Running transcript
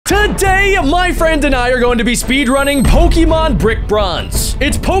Today, my friend and I are going to be speedrunning Pokemon Brick Bronze.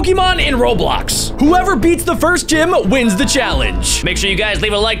 It's Pokemon in Roblox. Whoever beats the first gym wins the challenge. Make sure you guys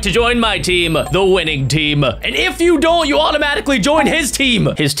leave a like to join my team, the winning team. And if you don't, you automatically join his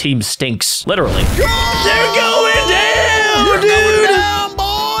team. His team stinks, literally. They're going down, dude!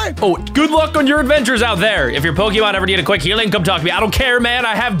 Oh, good luck on your adventures out there. If your Pokemon ever need a quick healing, come talk to me. I don't care, man.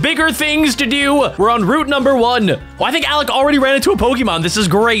 I have bigger things to do. We're on route number 1. Well, I think Alec already ran into a Pokemon. This is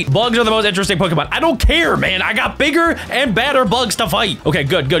great. Bugs are the most interesting Pokemon. I don't care, man. I got bigger and badder bugs to fight. Okay,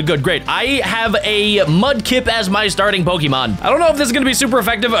 good, great. I have a Mudkip as my starting Pokemon. I don't know if this is going to be super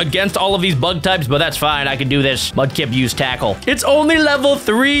effective against all of these bug types, but that's fine. I can do this. Mudkip use Tackle. It's only level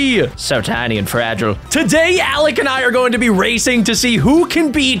 3. So tiny and fragile. Today, Alec and I are going to be racing to see who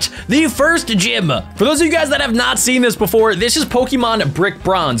can beat the first gym. For those of you guys that have not seen this before, this is Pokemon Brick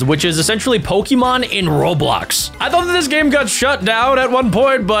Bronze, which is essentially Pokemon in Roblox. I thought that this game got shut down at one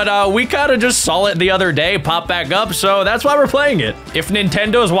point, but we kind of just saw it the other day pop back up, so that's why we're playing it. If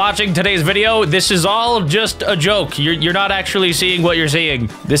Nintendo's watching today's video, this is all just a joke. You're not actually seeing what you're seeing.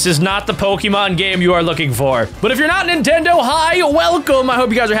 This is not the Pokemon game you are looking for. But if you're not Nintendo, hi, welcome. I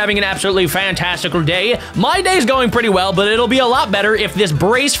hope you guys are having an absolutely fantastical day. My day's going pretty well, but it'll be a lot better if this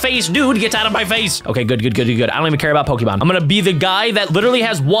brace face dude gets out of my face. Okay, good. I don't even care about Pokemon. I'm gonna be the guy that literally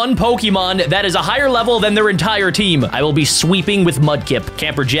has one Pokemon that is a higher level than their entire team. I will be sweeping with Mudkip.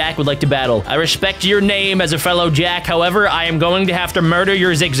 Camper Jack would like to battle. I respect your name as a fellow Jack. However, I am going to have to murder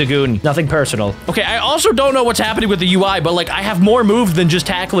your Zigzagoon. Nothing personal. Okay, I also don't know what's happening with the UI, but like I have more moves than just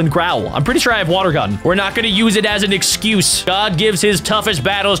Tackle and Growl. I'm pretty sure I have Water Gun. We're not gonna use it as an excuse. God gives his toughest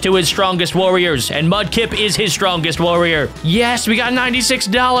battles to his strongest warriors, and Mudkip is his strongest warrior. Yes, we got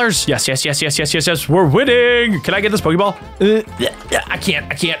 $96. Yes. We're winning. Can I get this Pokeball? I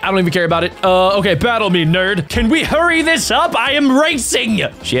can't. I don't even care about it. Okay, battle me, nerd. Can we hurry this up? I am racing.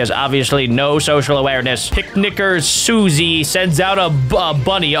 She has obviously no social awareness. Picnicker Susie sends out a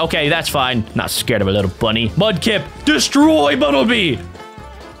bunny. Okay, that's fine. Not scared of a little bunny. Mudkip, destroy Bumblebee.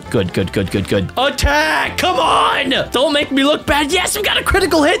 Good. Attack! Come on! Don't make me look bad. Yes, we got a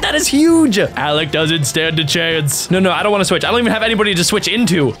critical hit. That is huge. Alec doesn't stand a chance. No, I don't want to switch. I don't even have anybody to switch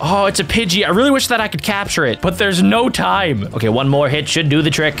into. Oh, it's a Pidgey. I really wish that I could capture it, but there's no time. Okay, one more hit should do the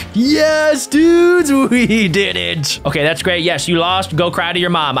trick. Yes, dudes, we did it. Okay, that's great. Yes, you lost. Go cry to your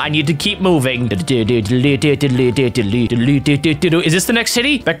mom. I need to keep moving. Is this the next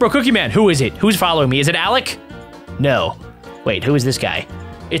city? BeckBro Cookie Man. Who is it? Who's following me? Is it Alec? No. Wait, who is this guy?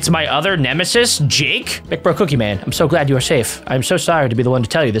 It's my other nemesis, Jake? BeckBro Cookie Man, I'm so glad you are safe. I'm so sorry to be the one to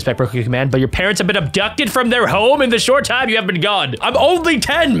tell you this, BeckBro Cookie Man, but your parents have been abducted from their home in the short time you have been gone. I'm only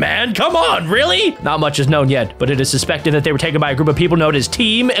 10, man. Come on, really? Not much is known yet, but it is suspected that they were taken by a group of people known as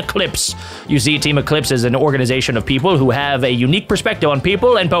Team Eclipse. You see, Team Eclipse is an organization of people who have a unique perspective on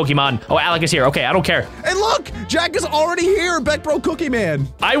people and Pokemon. Oh, Alec is here. Okay, I don't care. And look, Jack is already here, BeckBro Cookie Man.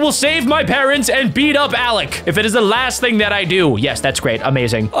 I will save my parents and beat up Alec if it is the last thing that I do. Yes, that's great.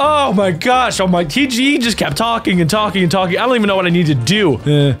 Amazing. Oh my gosh. Oh my, he just kept talking and talking. I don't even know what I need to do.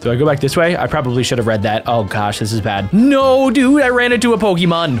 Do I go back this way? I probably should have read that. Oh gosh, this is bad. No, dude, I ran into a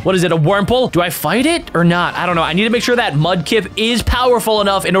Pokemon. What is it, a Wurmple? Do I fight it or not? I don't know. I need to make sure that Mudkip is powerful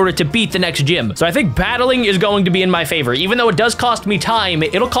enough in order to beat the next gym. So I think battling is going to be in my favor. Even though it does cost me time,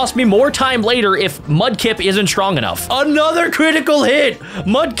 it'll cost me more time later if Mudkip isn't strong enough. Another critical hit.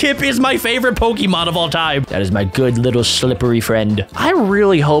 Mudkip is my favorite Pokemon of all time. That is my good little slippery friend. I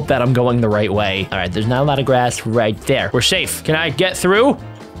really hope that I'm going the right way. All right, there's not a lot of grass right there. We're safe. Can I get through?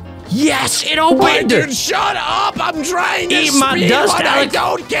 Yes, it opened! Wait, dude, shut up! I'm trying to eat my dust, I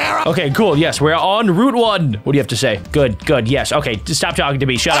don't care! Okay, cool. Yes, we're on Route 1. What do you have to say? Good. Yes. Okay, just stop talking to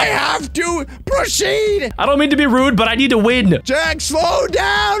me. Shut up. I have to proceed! I don't mean to be rude, but I need to win. Jack, slow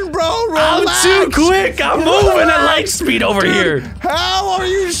down, bro! Relax! I'm too quick! I'm moving at light speed over here! How are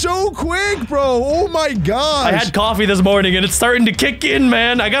you so quick, bro? Oh my gosh! I had coffee this morning and it's starting to kick in,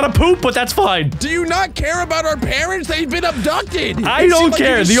 man. I gotta poop, but that's fine. Do you not care about our parents? They've been abducted! I don't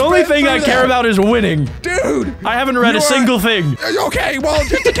care. The only thing I care about is winning. Dude! I haven't read a single thing. Okay, well,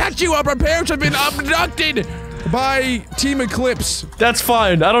 just to catch you up, our parents have been abducted by Team Eclipse. That's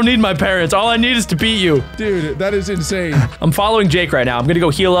fine. I don't need my parents. All I need is to beat you. Dude, that is insane. I'm following Jake right now. I'm gonna go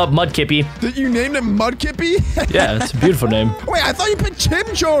heal up Mudkippy. Did you name him Mudkippy? Yeah, it's a beautiful name. Wait, I thought you picked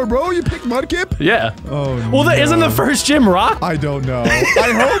Chimchar, bro. You picked Mudkip? Yeah. Oh, well, no. Isn't the first gym rock? I don't know.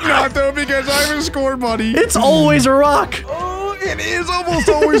 I hope not, though, because I haven't scored, buddy. It's always a rock. Oh, It is almost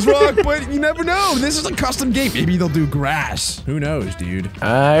always rock, but you never know. This is a custom game. Maybe they'll do grass. Who knows, dude?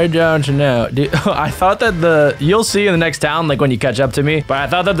 I don't know. Dude, I thought that you'll see in the next town, like when you catch up to me, but I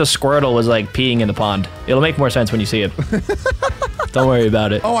thought that the Squirtle was like peeing in the pond. It'll make more sense when you see it. Don't worry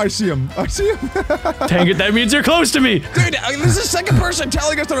about it. Oh, I see him. I see him. Dang it, that means you're close to me. Dude, this is the second person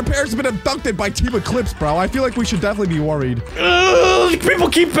telling us that our parents have been abducted by Team Eclipse, bro. I feel like we should definitely be worried. People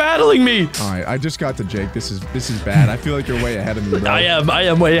keep battling me. All right, I just got to Jake. This is bad. I feel like you're way ahead of me, bro. I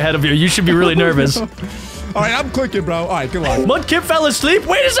am way ahead of you. You should be really nervous. All right, I'm clicking, bro. All right, good luck. Mudkip fell asleep.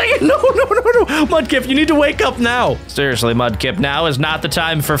 Wait a second. No. Mudkip, you need to wake up now. Seriously, Mudkip, now is not the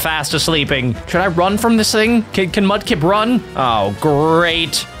time for fast asleeping. Should I run from this thing? Can Mudkip run? Oh,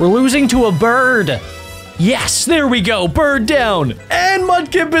 great. We're losing to a bird. Yes, there we go. Bird down. And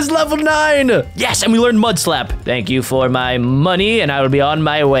Mudkip is level 9. Yes, and we learned Mud Slap. Thank you for my money, and I will be on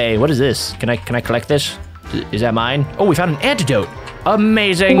my way. What is this? Can I collect this? Is that mine? Oh, we found an antidote.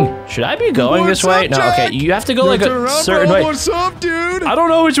 Amazing. Should I be going this way? No, okay. You have to go like a certain way. What's up, dude? I don't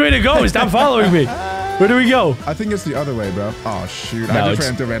know which way to go. Stop following me. Where do we go? I think it's the other way, bro. Oh, shoot. No, I just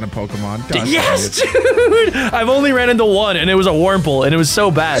ran into a random Pokemon. Gosh, yes, dude. I've only ran into one, and it was a Wurmple, and it was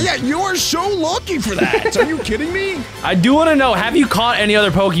so bad. Yeah, you are so lucky for that. Are you kidding me? I do want to know, have you caught any other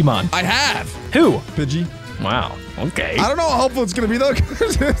Pokemon? I have. Who? Pidgey. Wow. Okay. I don't know how helpful it's going to be, though,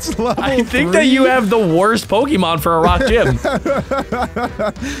 because it's level I think that you have the worst Pokemon for a rock gym.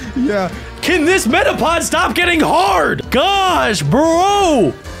 Yeah. Can this Metapod stop getting hard? Gosh,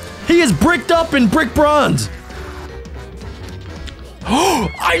 bro. He is bricked up in brick bronze.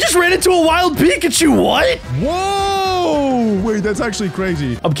 I just ran into a wild Pikachu. What? Whoa. Wait, that's actually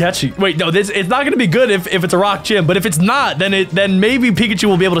crazy. I'm catching. Wait, no, it's not going to be good if it's a rock gym, but if it's not, then maybe Pikachu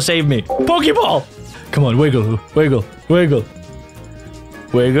will be able to save me. Pokeball. Come on, wiggle, wiggle, wiggle,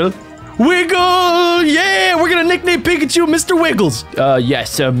 wiggle, wiggle! Yeah, we're gonna nickname Pikachu Mr. Wiggles.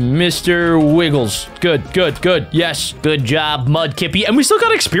 Yes, Mr. Wiggles. Good. Yes, good job, Mudkippy. And we still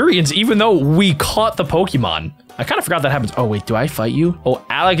got experience, even though we caught the Pokemon. I kind of forgot that happens. Oh, wait, do I fight you? Oh,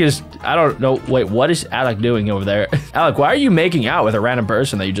 Alec is, I don't know. Wait, what is Alec doing over there? Alec, why are you making out with a random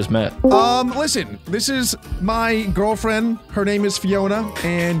person that you just met? Listen, this is my girlfriend. Her name is Fiona,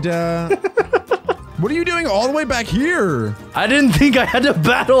 and, what are you doing all the way back here? I didn't think I had to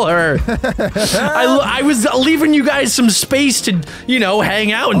battle her. I was leaving you guys some space to, you know,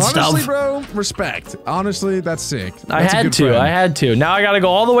 hang out and stuff. Honestly, bro, respect. Honestly, that's sick. I had to. Now I gotta go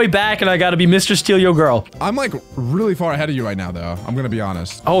all the way back and I gotta be Mr. Steal Your Girl. I'm like really far ahead of you right now, though. I'm gonna be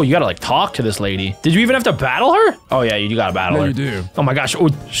honest. Oh, you gotta like talk to this lady. Did you even have to battle her? Oh yeah, you gotta battle her. You do. Oh my gosh. Oh,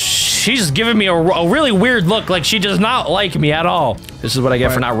 she's giving me a really weird look, like she does not like me at all. This is what I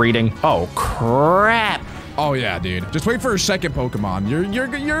get for not reading. Oh, crap. Oh yeah, dude. Just wait for a second Pokemon.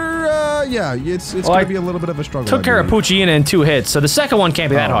 Yeah, it's gonna be a little bit of a struggle. Took care of Poochyena in 2 hits, so the second one can't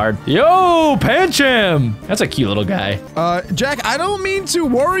be that hard. Yo, Pancham! That's a cute little guy. Jack, I don't mean to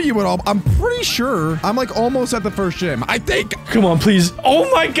worry you at all. I'm pretty sure I'm like almost at the first gym. I think. Come on, please. Oh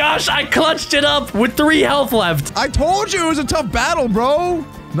my gosh, I clutched it up with 3 health left. I told you it was a tough battle, bro.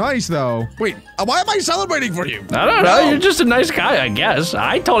 Nice, though. Wait, why am I celebrating for you? I don't know. You're just a nice guy, I guess.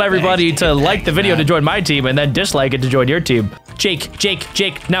 I told everybody to like the video to join my team and then dislike it to join your team.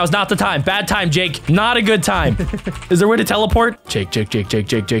 Jake, now is not the time. Bad time, Jake. Not a good time. Is there a way to teleport? Jake just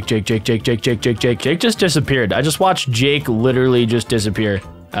disappeared. I just watched Jake literally just disappear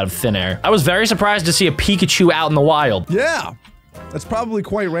out of thin air. I was very surprised to see a Pikachu out in the wild. Yeah. That's probably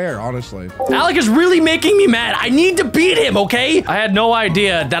quite rare, honestly. Alec is really making me mad. I need to beat him, okay? I had no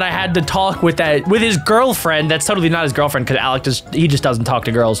idea that I had to talk with his girlfriend. That's totally not his girlfriend because Alec he just doesn't talk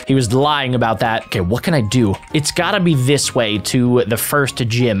to girls. He was lying about that. Okay, what can I do? It's gotta be this way to the first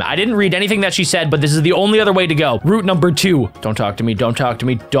gym. I didn't read anything that she said, but this is the only other way to go. Route number 2. Don't talk to me. Don't talk to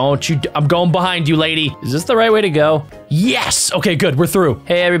me. Don't you. I'm going behind you, lady. Is this the right way to go? Yes. Okay, good. We're through.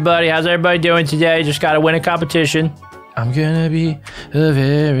 Hey, everybody. How's everybody doing today? Just gotta win a competition. I'm gonna be the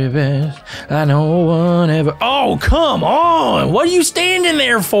very best. I know one ever. Oh, come on. What are you standing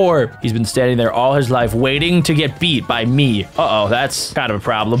there for? He's been standing there all his life waiting to get beat by me. Uh-oh, that's kind of a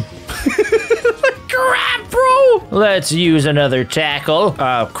problem. Crap, bro. Let's use another tackle.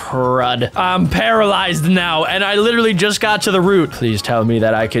 Oh, crud. I'm paralyzed now, and I literally just got to the root. Please tell me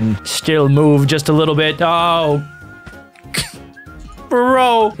that I can still move just a little bit. Oh,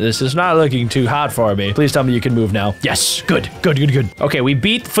 bro, this is not looking too hot for me. Please tell me you can move now. Yes, good. Okay, we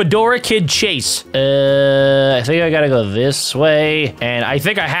beat Fedora Kid Chase. I think I gotta go this way, and I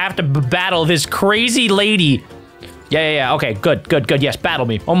think I have to battle this crazy lady. Yeah, okay, good. Yes, battle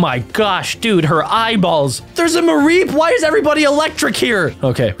me. Oh my gosh, dude, her eyeballs. There's a Mareep. Why is everybody electric here?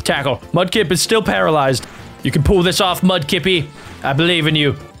 Okay, tackle. Mudkip is still paralyzed. You can pull this off, Mudkippy. I believe in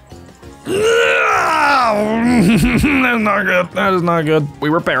you. That's not good. That is not good. We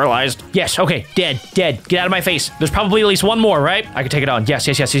were paralyzed. Yes, okay, dead. Get out of my face. There's probably at least one more, right? I can take it on. Yes.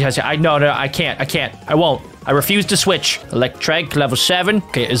 No, I can't. I won't. I refuse to switch. Electric, level 7.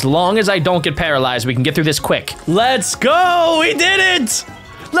 Okay, as long as I don't get paralyzed, we can get through this quick. Let's go! We did it!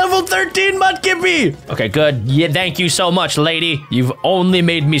 Level 13 Mudkippy! Okay, good. Yeah, thank you so much, lady. You've only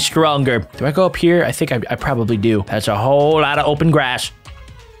made me stronger. Do I go up here? I think I probably do. That's a whole lot of open grass.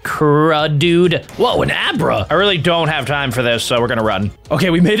 Crud, dude. Whoa, an Abra. I really don't have time for this, so we're gonna run. Okay,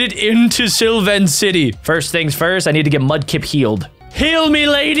 we made it into Sylvan City. First things first, I need to get Mudkip healed. Heal me,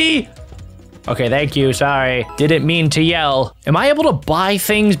 lady! Okay, thank you, sorry. Didn't mean to yell. Am I able to buy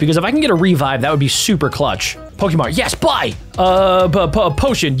things? Because if I can get a revive, that would be super clutch. Pokemon, yes, buy!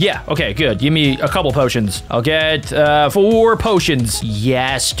 Potion, yeah, okay, good. Give me a couple potions. I'll get 4 potions.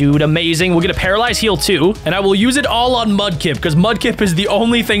 Yes, dude, amazing. We'll get a Paralyze Heal too, and I will use it all on Mudkip, because Mudkip is the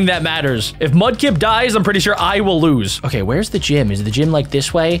only thing that matters. If Mudkip dies, I'm pretty sure I will lose. Okay, where's the gym? Is the gym like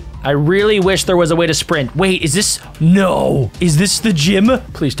this way? I really wish there was a way to sprint. Wait, is this? No. Is this the gym?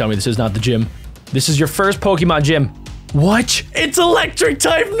 Please tell me this is not the gym. This is your first Pokemon gym. What? It's electric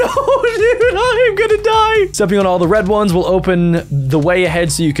type. No, dude, I am gonna die. Stepping on all the red ones will open the way ahead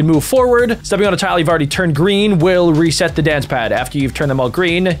so you can move forward. Stepping on a tile you've already turned green will reset the dance pad. After you've turned them all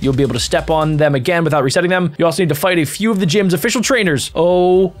green, you'll be able to step on them again without resetting them. You also need to fight a few of the gym's official trainers.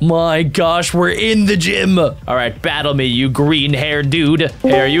 Oh my gosh, we're in the gym. All right, battle me, you green-haired dude.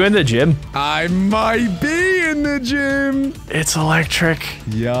 Hey, are you in the gym? I might be in the gym. It's electric.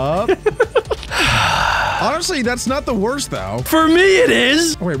 Yup. Honestly, that's not the worst, though. For me, it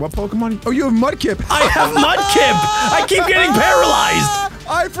is. Oh, wait, what Pokemon? Oh, you have Mudkip. I have Mudkip. I keep getting paralyzed.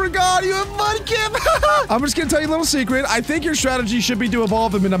 I forgot you have Mudkip. I'm just gonna tell you a little secret. I think your strategy should be to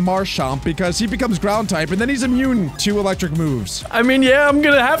evolve him into Marshtomp because he becomes ground type and then he's immune to electric moves. I mean, yeah, I'm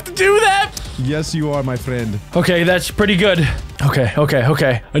gonna have to do that. Yes, you are, my friend. Okay, that's pretty good.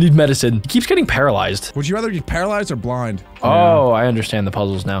 Okay. I need medicine. He keeps getting paralyzed. Would you rather be paralyzed or blind? Oh, yeah. I understand the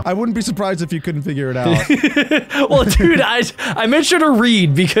puzzles now. I wouldn't be surprised if you couldn't figure it out. Well, dude, I made sure to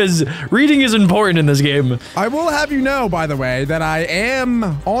read because reading is important in this game. I will have you know, by the way, that I am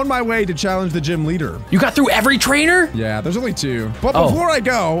on my way to challenge the gym leader. You got through every trainer? Yeah, there's only 2. But before I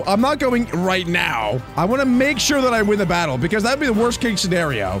go, I'm not going right now. I want to make sure that I win the battle because that'd be the worst case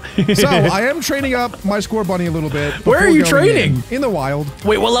scenario. So I am training up my Score Bunny a little bit. Where are you training? In the wild.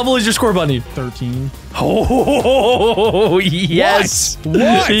 Wait, what level is your Score Bunny? 13. Oh, yes.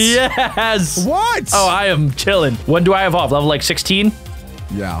 What? Yes. What? Oh, I am chilling. When do I evolve? Level like 16?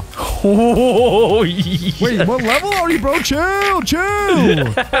 Yeah. Oh, yes. Wait, what level are you, bro? Chill.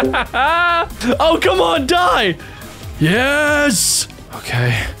 Oh, come on, die. Yes.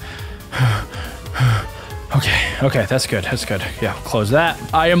 Okay. Okay, that's good. Yeah, close that.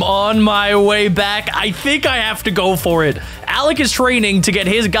 I am on my way back. I think I have to go for it. Alec is training to get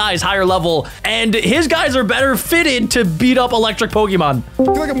his guys higher level, and his guys are better fitted to beat up electric Pokemon. I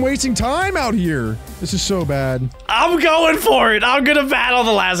feel like I'm wasting time out here. This is so bad. I'm going for it. I'm gonna battle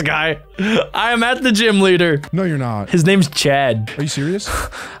the last guy. I am at the gym leader. No, you're not. His name's Chad. Are you serious?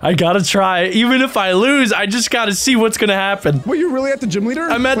 I gotta try. Even if I lose, I just gotta see what's gonna happen. Wait, you're really at the gym leader?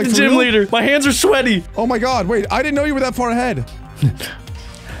 I'm at the gym leader. My hands are sweaty. Oh my god, wait, I didn't know you were that far ahead.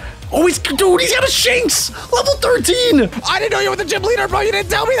 Oh, dude, he's got a Shanks! Level 13! I didn't know you were the gym leader, bro! You didn't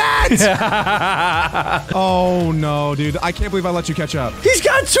tell me that! Oh, no, dude. I can't believe I let you catch up. He's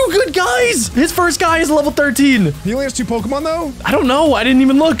got 2 good guys! His first guy is level 13. He only has 2 Pokemon, though? I don't know. I didn't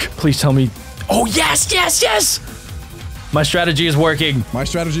even look. Please tell me. Oh, yes! My strategy is working. My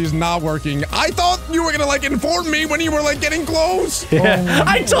strategy is not working. I thought you were gonna, like, inform me when you were, like, getting close. Yeah.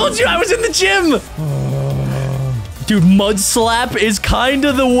 I told you I was in the gym! Dude, Mud Slap is kind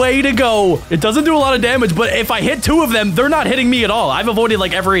of the way to go. It doesn't do a lot of damage, but if I hit 2 of them, they're not hitting me at all. I've avoided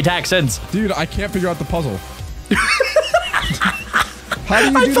like every attack since. Dude, I can't figure out the puzzle. How do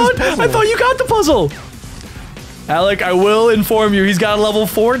you do this puzzle? I thought you got the puzzle. Alec, I will inform you. He's got a level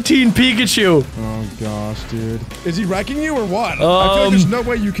 14 Pikachu. Oh, gosh, dude. Is he wrecking you or what? I feel like there's no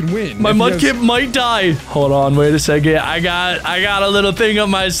way you can win. My Mudkip might die. Hold on, wait a second. I got a little thing up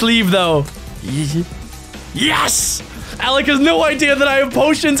my sleeve, though. Yes! Alec has no idea that I have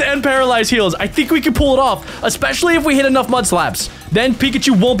potions and paralyzed heals. I think we can pull it off, especially if we hit enough Mud Slaps. Then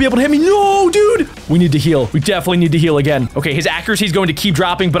Pikachu won't be able to hit me. No, dude! We need to heal. We definitely need to heal again. Okay, his accuracy is going to keep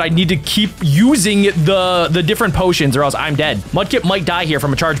dropping, but I need to keep using the different potions or else I'm dead. Mudkip might die here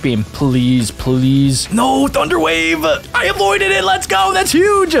from a charge beam. Please. No, Thunder Wave! I avoided it. Let's go. That's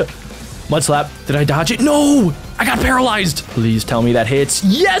huge. Mud Slap. Did I dodge it? No! I got paralyzed. Please tell me that hits.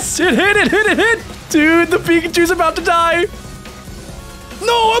 Yes, it hit. Dude, the Pikachu's about to die.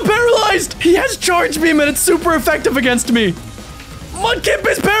 No, I'm paralyzed. He has charge beam and it's super effective against me. Mudkip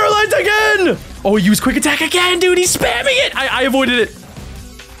is paralyzed again. Oh, he used quick attack again, dude. He's spamming it. I avoided it.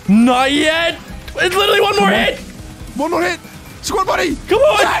 Not yet. It's literally one more hit. One more hit. Squad buddy. Come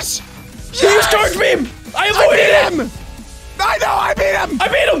on. Yes. He used charge beam. I avoided him. I know. I beat him. I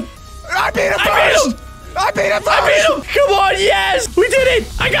beat him. I beat him first. I beat him. Come on. Yes. We did it.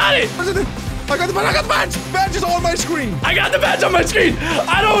 I got it. I got the badge. I got the badge. Badge is on my screen. I got the badge on my screen.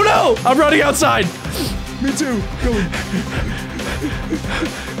 I don't know. I'm running outside. Me too. Going.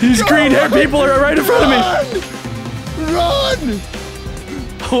 These green hair people are right in front of me. Run.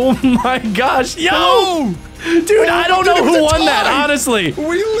 Oh my gosh. Yo. No. Dude, I don't know who won that, honestly.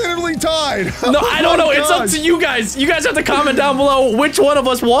 We literally tied. No, I don't know. It's up to you guys. You guys have to comment down below which one of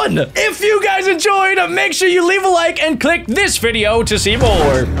us won. If you guys enjoyed, make sure you leave a like and click this video to see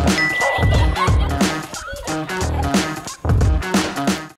more.